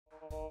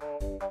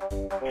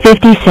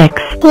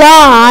56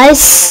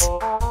 plus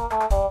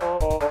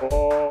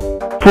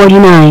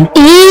 49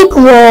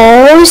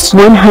 equals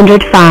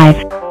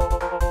 105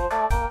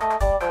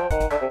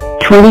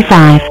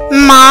 25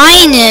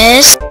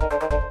 minus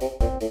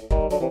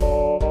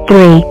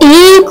 3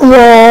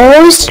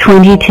 equals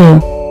 22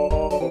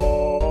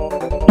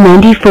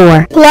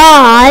 94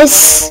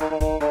 plus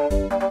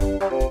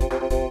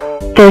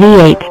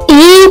 38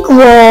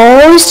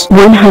 equals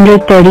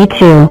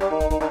 132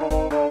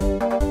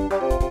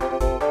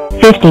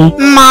 50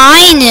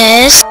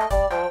 minus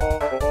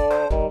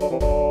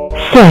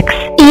 6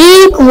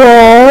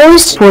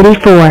 equals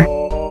 44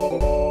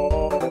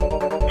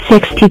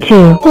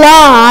 62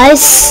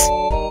 plus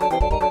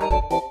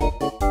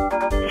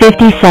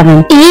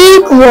 57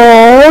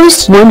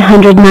 equals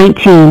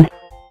 119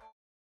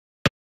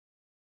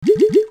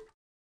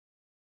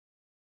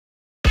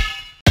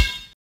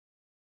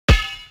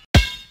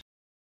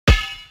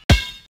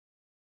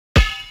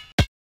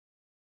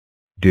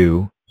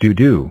 Do.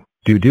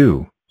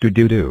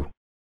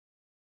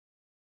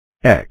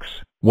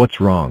 X. What's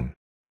wrong?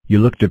 You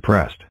look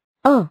depressed.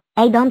 Oh,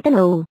 I don't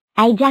know.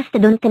 I just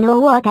don't know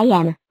what I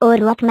am, or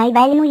what my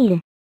value is.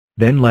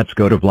 Then let's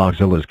go to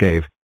Blockzilla's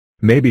cave.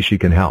 Maybe she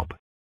can help.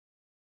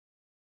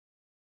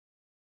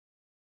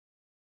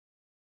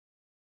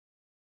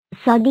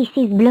 So this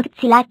is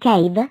Blockzilla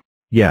cave?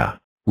 Yeah,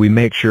 we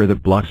make sure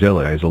that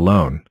Blockzilla is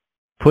alone.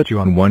 Put you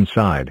on one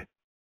side.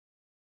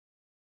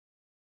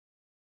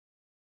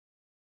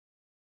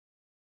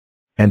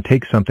 And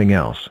take something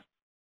else.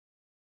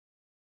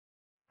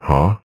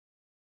 Huh?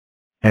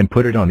 And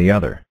put it on the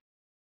other.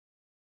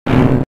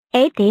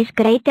 8 is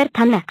greater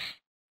than X.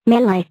 Me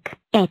like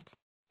it.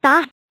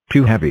 Ta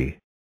Too heavy.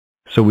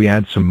 So we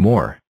add some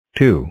more.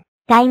 2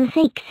 times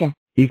X.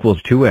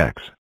 equals 2x.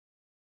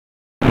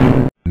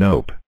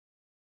 Nope.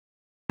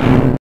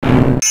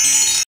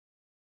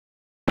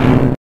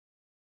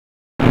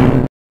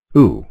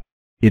 Ooh.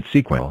 It's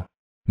equal.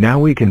 Now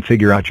we can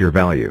figure out your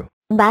value.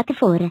 But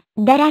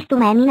there are too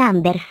many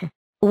numbers.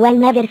 We'll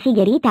never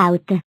figure it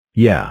out.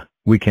 Yeah,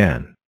 we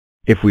can.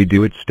 If we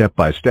do it step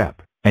by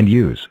step, and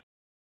use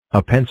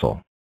a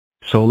pencil.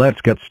 So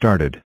let's get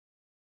started.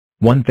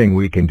 One thing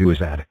we can do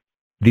is add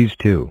these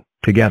two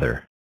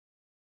together.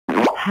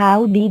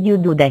 How did you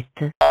do that?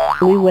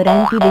 We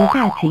weren't even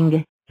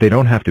touching. They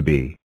don't have to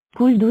be.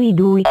 Could we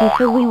do it if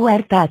we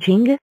were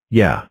touching?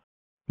 Yeah.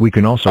 We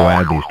can also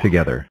add these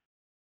together.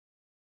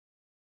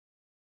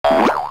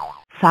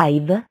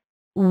 5.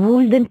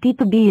 Wouldn't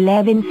it be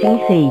 11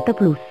 since 8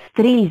 plus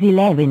 3 is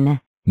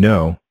 11?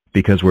 No,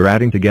 because we're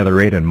adding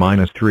together 8 and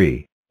minus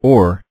 3,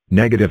 or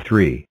negative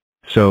 3.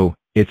 So,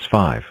 it's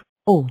 5.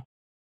 Oh.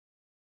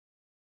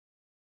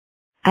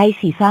 I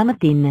see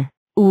something.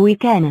 We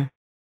can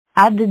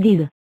add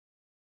this.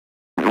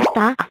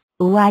 Ta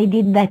Why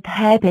did that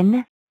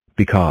happen?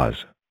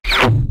 Because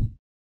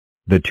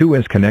the 2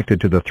 is connected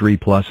to the 3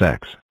 plus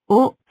x.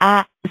 Oh,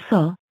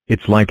 so.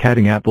 It's like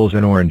adding apples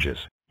and oranges.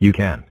 You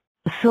can.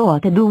 So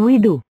what do we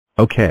do?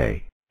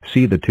 Okay,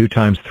 see the 2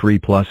 times 3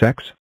 plus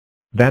x?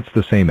 That's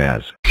the same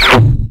as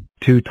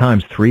 2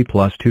 times 3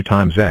 plus 2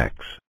 times x,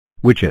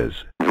 which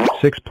is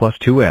 6 plus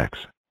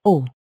 2x.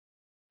 Oh.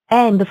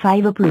 And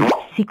 5 plus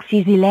 6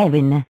 is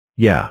 11.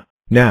 Yeah,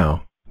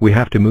 now, we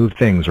have to move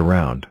things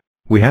around.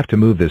 We have to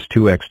move this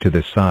 2x to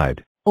this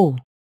side. Oh.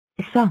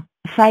 So,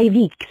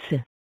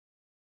 5x.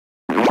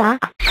 ta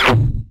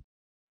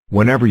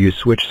Whenever you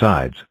switch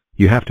sides,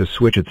 you have to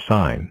switch its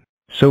sign.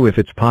 So if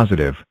it's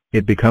positive,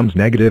 it becomes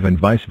negative and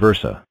vice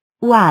versa.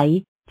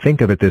 Why?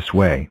 Think of it this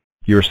way.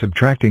 You're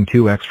subtracting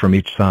 2x from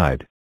each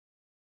side.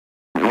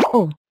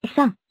 Oh,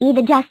 so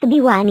it'd just be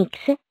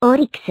 1x or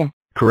x.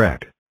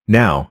 Correct.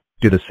 Now,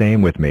 do the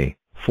same with me.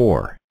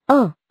 4.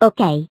 Oh,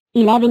 okay.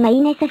 11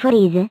 minus 4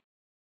 is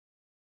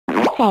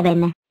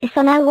 7.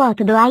 So now what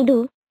do I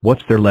do?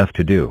 What's there left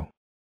to do?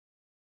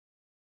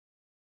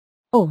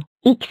 Oh,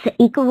 x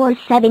equals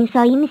 7, so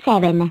I'm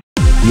 7.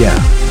 Yeah,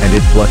 and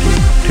it's lucky,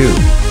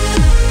 too.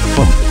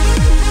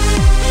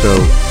 So,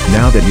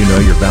 now that you know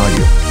your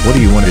value, what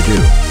do you want to do?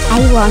 I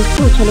want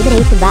to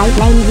celebrate by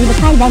playing with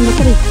 5 and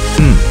 3.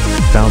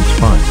 Sounds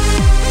fun.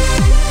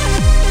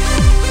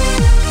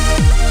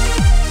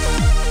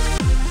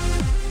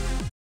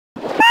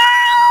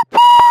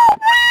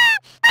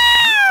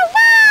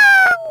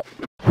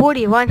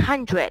 Forty-one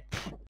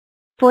hundredths.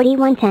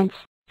 41 tenths.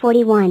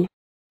 41.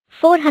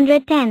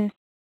 410.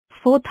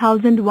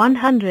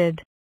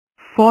 4,100.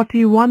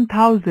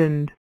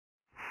 41,000.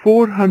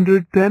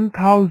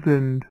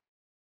 410,000.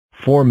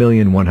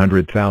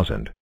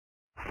 4,100,000.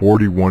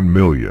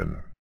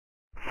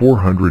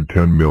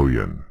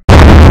 41,410,000.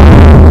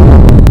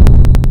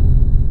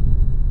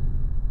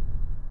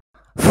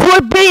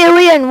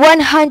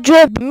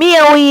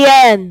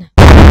 4,100,000,000.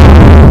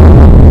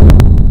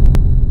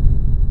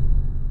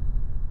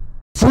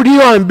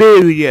 41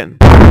 billion.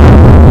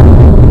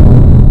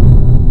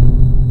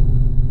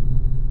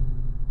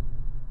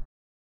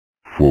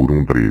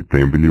 4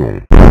 billion.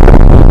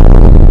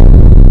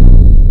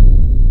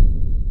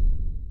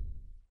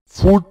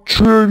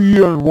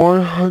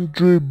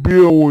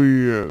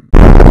 4,100,000,000,000.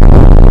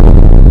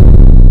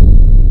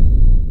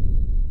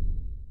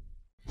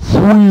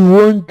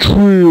 41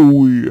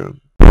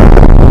 trillion.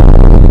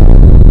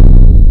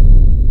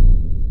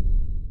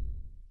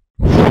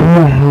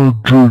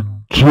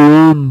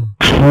 410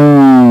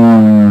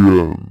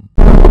 trillion.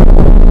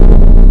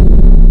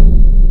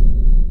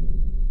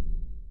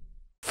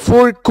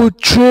 4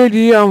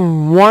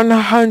 quadrillion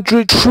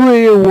 100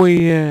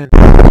 trillion.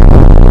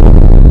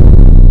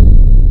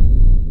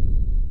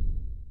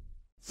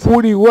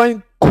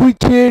 41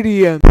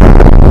 quadrillion.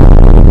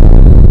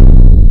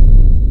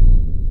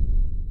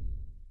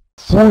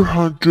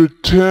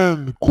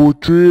 410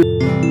 quadrillion.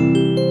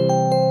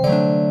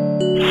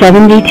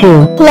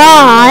 72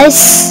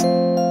 plus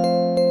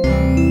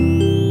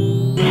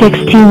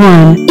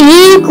 61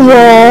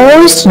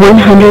 equals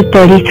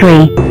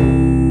 133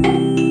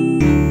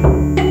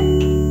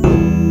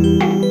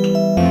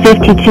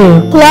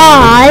 52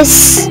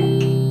 plus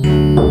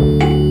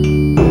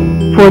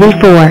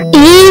 44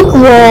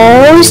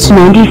 equals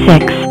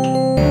 96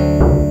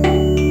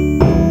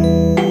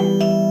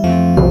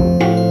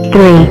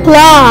 3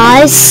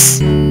 plus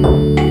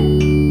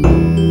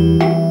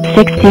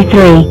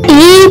 63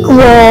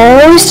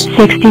 equals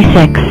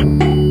 66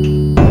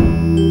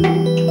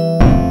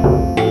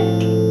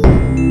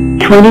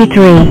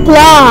 23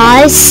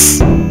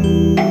 plus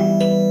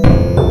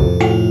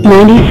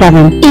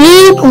 97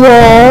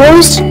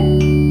 equals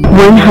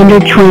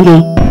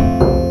 120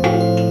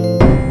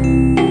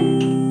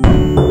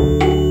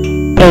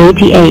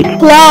 88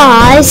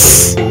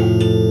 plus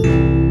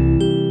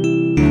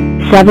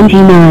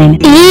 79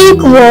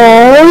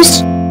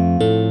 equals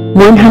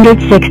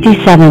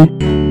 167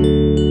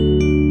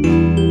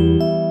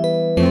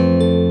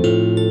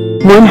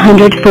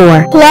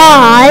 104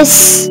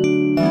 plus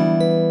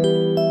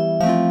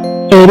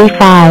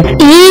 85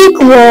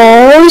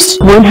 equals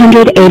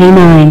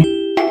 189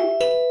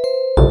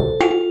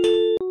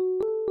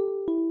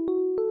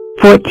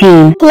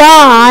 14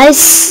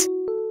 plus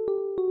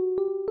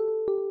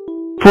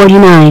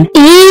 49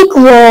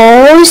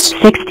 equals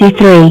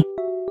 63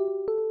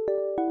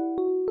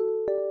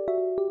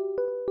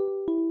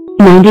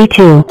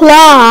 92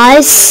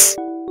 plus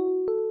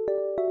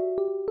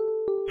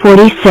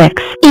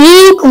 46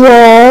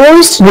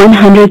 equals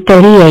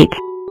 138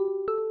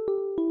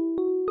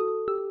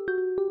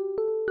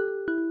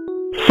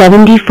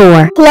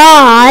 74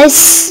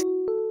 plus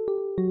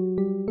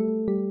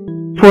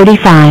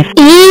 45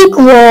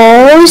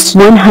 equals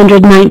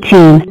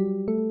 119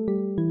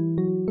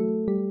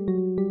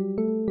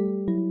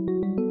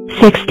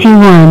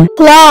 61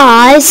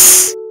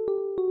 plus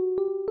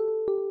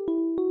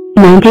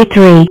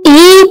 93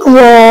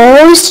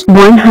 equals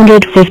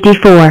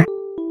 154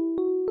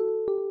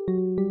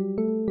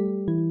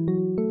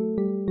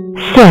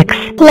 6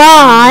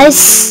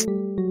 plus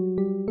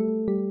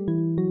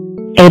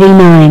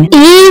 89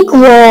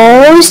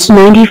 equals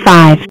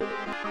 95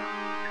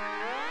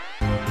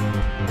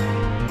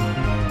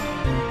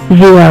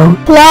 0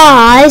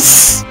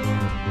 plus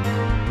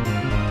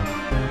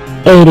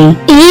 80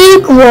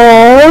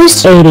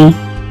 equals 80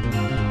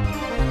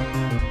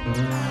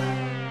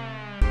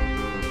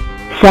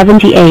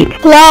 78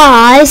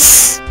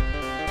 plus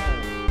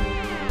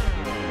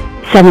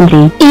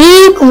 70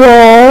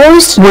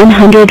 equals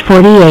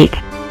 148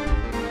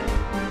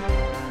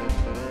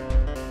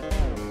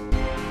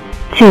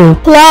 2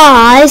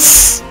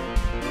 plus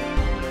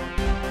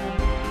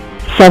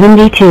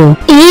 72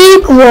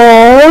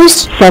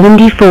 equals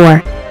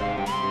 74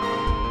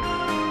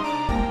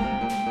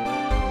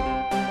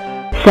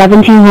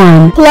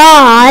 71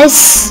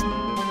 plus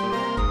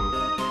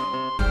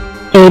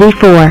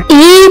 84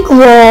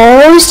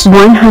 equals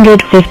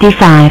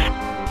 155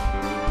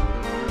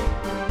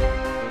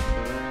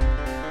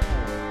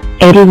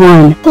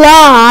 81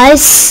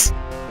 plus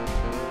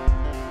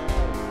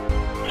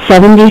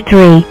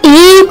 73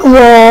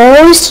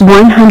 equals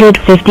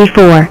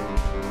 154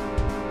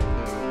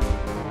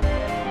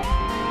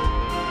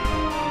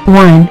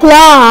 1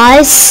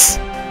 plus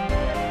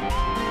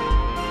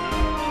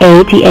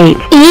 88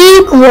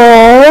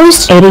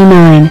 equals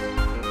 89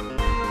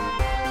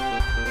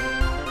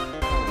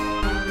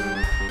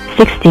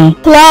 60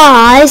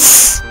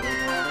 plus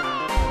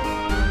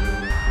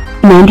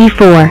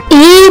 94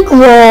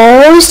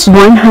 equals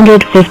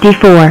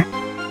 154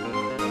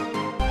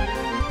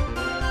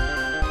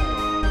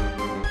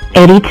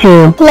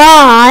 82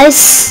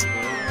 plus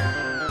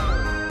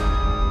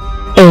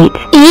 8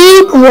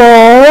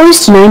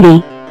 equals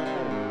 90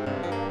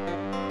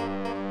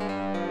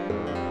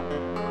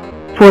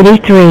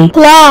 43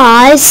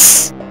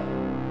 plus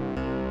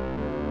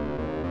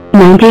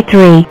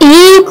 93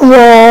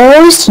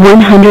 equals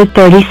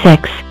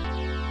 136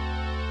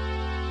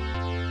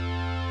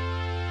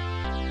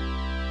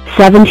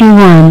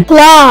 71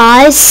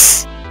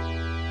 plus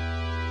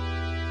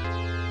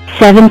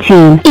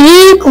 17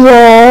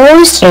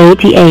 equals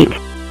 88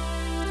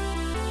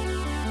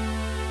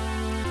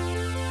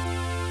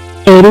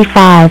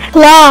 85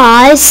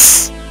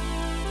 plus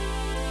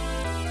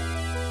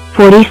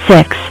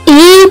 46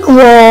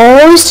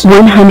 equals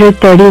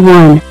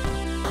 131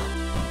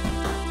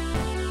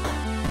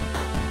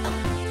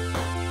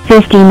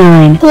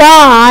 59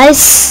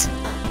 plus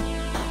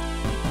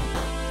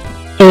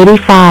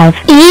 85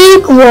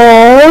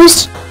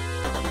 equals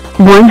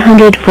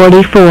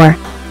 144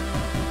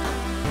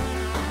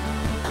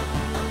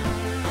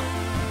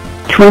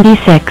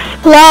 26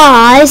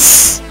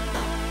 plus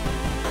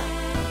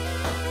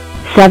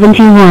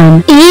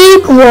 71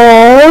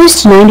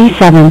 equals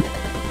 97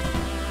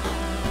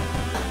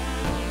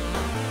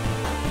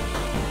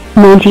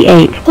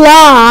 98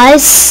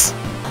 plus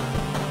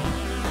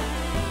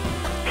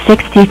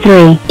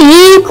 63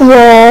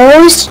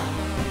 equals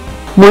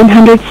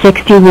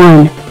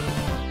 161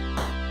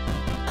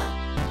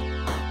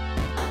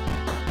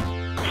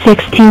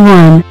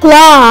 61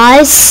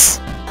 plus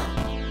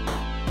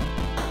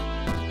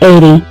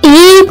 80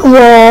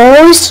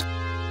 equals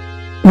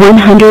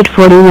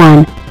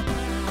 141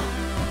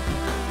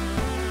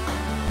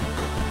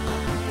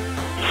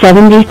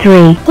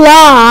 73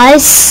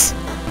 plus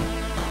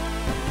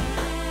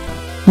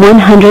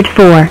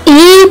 104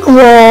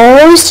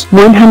 equals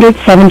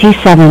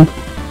 177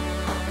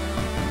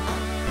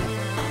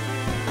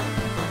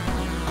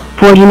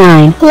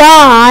 49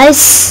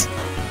 plus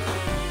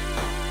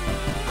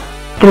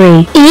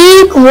 3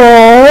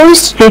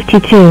 equals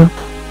 52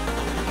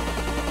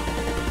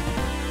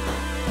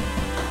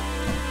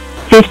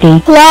 50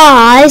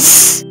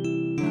 plus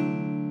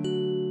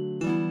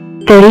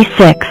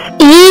 36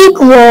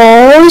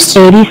 equals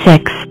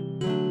 86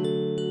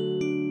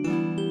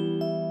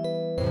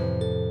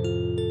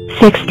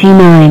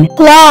 69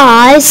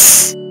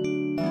 plus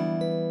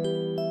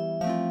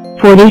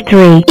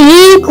 43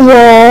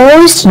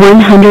 equals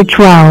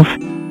 112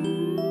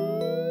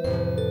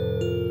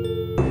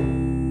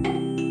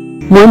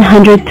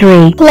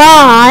 103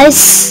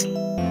 plus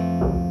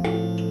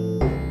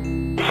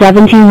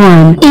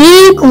 71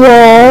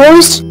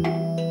 equals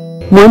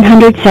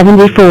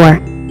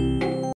 174